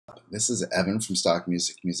This is Evan from Stock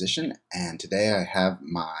Music Musician, and today I have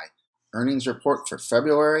my earnings report for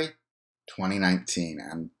February 2019,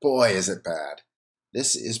 and boy, is it bad.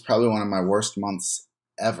 This is probably one of my worst months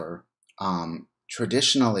ever.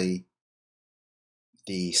 Traditionally,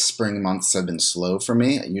 the spring months have been slow for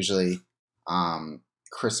me. Usually,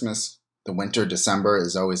 Christmas, the winter, December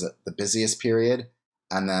is always the busiest period,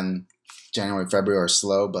 and then January, February are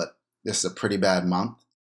slow, but this is a pretty bad month.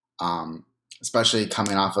 Especially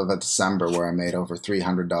coming off of a December where I made over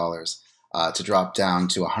 $300, to drop down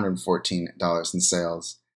to $114 in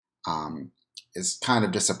sales is kind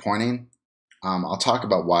of disappointing. I'll talk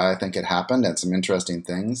about why I think it happened and some interesting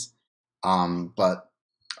things. But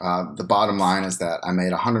the bottom line is that I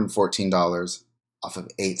made $114 off of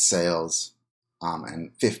 8 sales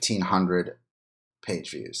and 1,500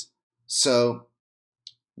 page views. So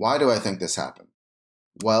why do I think this happened?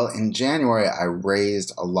 Well, in January, I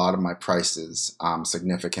raised a lot of my prices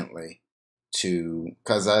significantly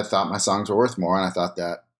because I thought my songs were worth more, and I thought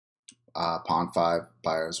that Pond 5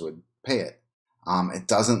 buyers would pay it. It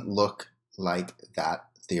doesn't look like that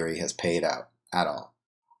theory has paid out at all,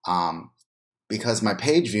 because my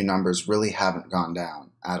page view numbers really haven't gone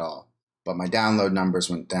down at all, but my download numbers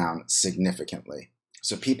went down significantly.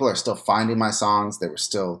 So people are still finding my songs. They were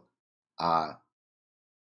still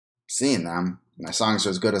seeing them. My songs are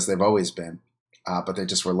as good as they've always been, but they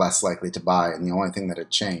just were less likely to buy, and the only thing that had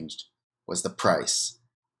changed was the price.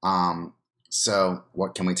 So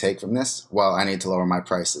what can we take from this? Well, I need to lower my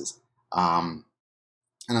prices. And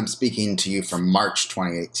I'm speaking to you from March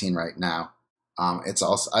 2018 right now.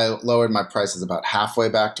 I lowered my prices about halfway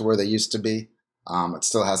back to where they used to be. It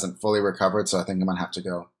still hasn't fully recovered, so I think I'm going to have to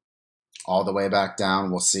go all the way back down.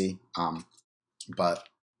 We'll see.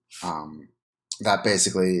 That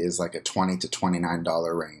basically is like a $20 to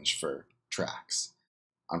 $29 range for tracks,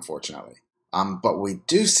 unfortunately. But what we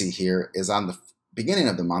do see here is on the beginning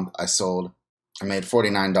of the month, I made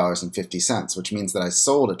 $49.50, which means that I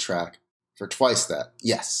sold a track for twice that.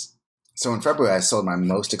 Yes. So in February, I sold my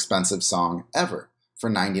most expensive song ever for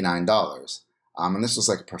 $99. And this was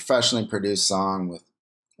like a professionally produced song with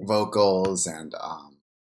vocals and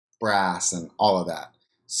brass and all of that.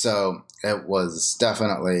 So it was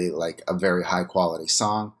definitely like a very high quality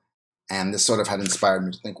song. And this sort of had inspired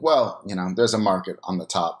me to think, well, there's a market on the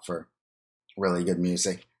top for really good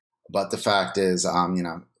music. But the fact is,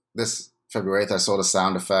 this February 8th, I sold a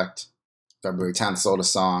sound effect. February 10th, sold a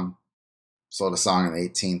song on the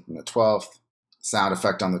 18th and the 12th, sound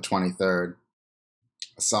effect on the 23rd,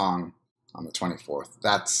 a song on the 24th.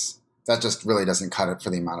 That just really doesn't cut it for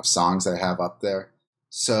the amount of songs I have up there.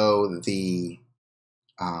 So the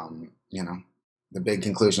big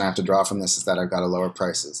conclusion I have to draw from this is that I've got to lower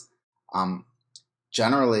prices.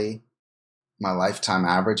 Generally, my lifetime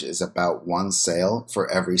average is about 1 sale for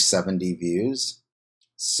every 70 views.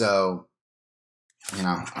 So,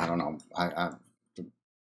 I don't know.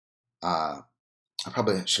 I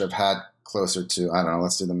probably should have had closer to, I don't know,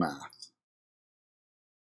 let's do the math.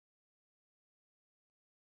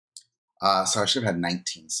 So I should have had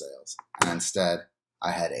 19 sales, and instead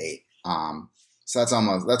I had 8. So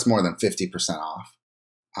that's more than 50% off.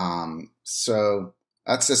 So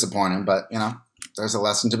that's disappointing, but there's a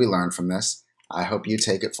lesson to be learned from this. I hope you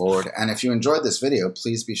take it forward. And if you enjoyed this video,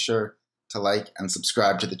 please be sure to like and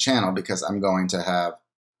subscribe to the channel, because I'm going to have,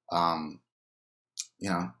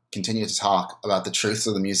 continue to talk about the truths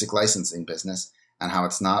of the music licensing business and how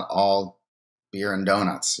it's not all beer and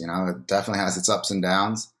donuts. It definitely has its ups and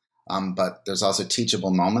downs, but there's also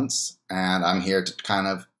teachable moments, and I'm here to kind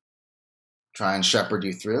of try and shepherd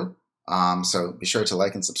you through. So be sure to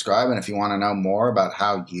like and subscribe. And if you want to know more about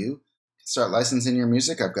how you start licensing your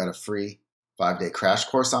music, I've got a free 5-day crash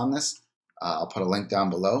course on this. I'll put a link down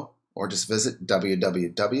below, or just visit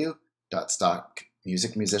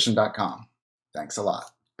www.stockmusicmusician.com. Thanks a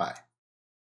lot. Bye.